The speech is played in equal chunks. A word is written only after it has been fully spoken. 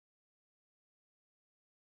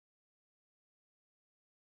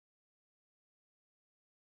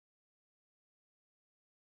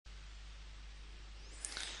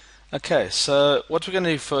Okay, so what we're going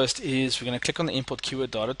to do first is we're going to click on the Import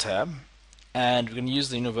Keyword Data tab, and we're going to use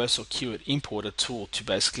the Universal Keyword Importer tool to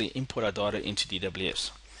basically import our data into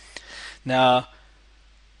DWS. Now,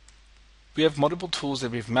 we have multiple tools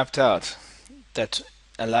that we've mapped out that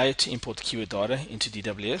allow you to import keyword data into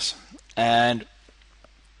DWS, and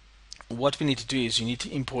what we need to do is you need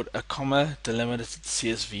to import a comma delimited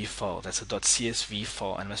CSV file. That's a .csv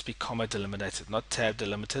file, and it must be comma delimited, not tab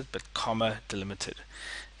delimited, but comma delimited.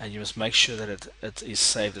 And you must make sure that it is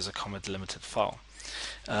saved as a comma delimited file.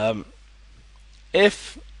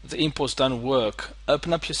 If the imports don't work,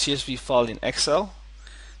 open up your CSV file in Excel,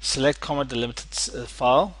 select comma delimited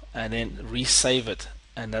file, and then resave it,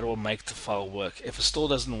 and that will make the file work. If it still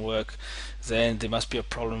doesn't work, then there must be a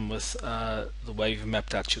problem with the way you've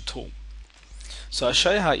mapped out your tool. So I'll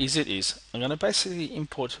show you how easy it is. I'm going to basically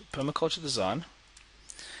import permaculture design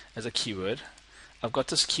as a keyword. I've got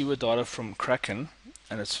this keyword data from Kraken,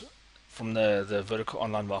 and it's from the vertical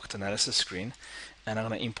online market analysis screen, and I'm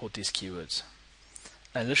going to import these keywords.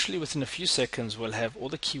 And literally within a few seconds we'll have all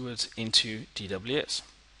the keywords into DWS.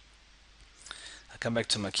 I come back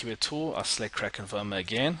to my keyword tool, I select Kraken VOMA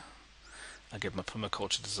again, I get my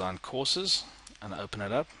permaculture design courses, and I open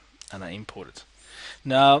it up and I import it.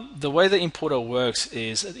 Now, the way the importer works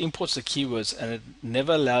is it imports the keywords and it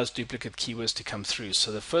never allows duplicate keywords to come through.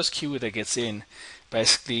 So the first keyword that gets in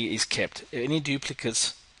basically is kept. Any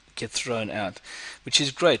duplicates get thrown out, which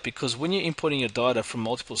is great because when you're importing your data from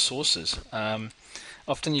multiple sources,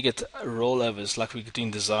 often you get rollovers, like we're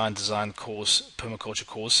doing design course, permaculture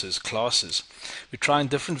courses, classes. We're trying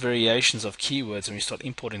different variations of keywords and we start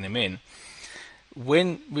importing them in.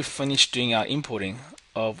 When we've finished doing our importing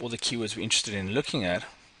of all the keywords we're interested in looking at,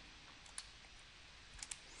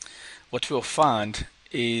 what we'll find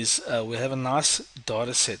is we'll have a nice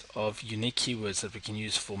data set of unique keywords that we can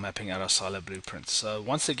use for mapping out our silo blueprint. So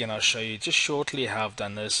once again, I'll show you just shortly how I've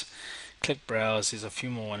done this. Click browse. There's a few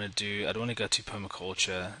more I want to do. I don't want to go to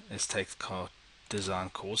permaculture. Let's take design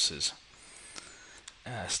courses.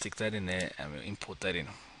 Stick that in there and we'll import that in.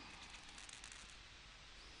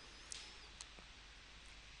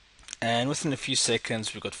 And within a few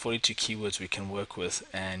seconds we've got 42 keywords we can work with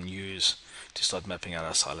and use to start mapping out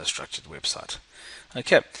our silo structured website.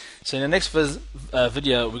 Okay, so in the next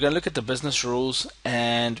video we're going to look at the business rules,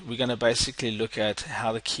 and we're going to basically look at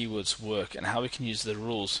how the keywords work and how we can use the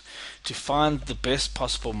rules to find the best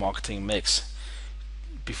possible marketing mix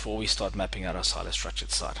before we start mapping out our silo structured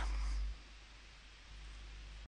site.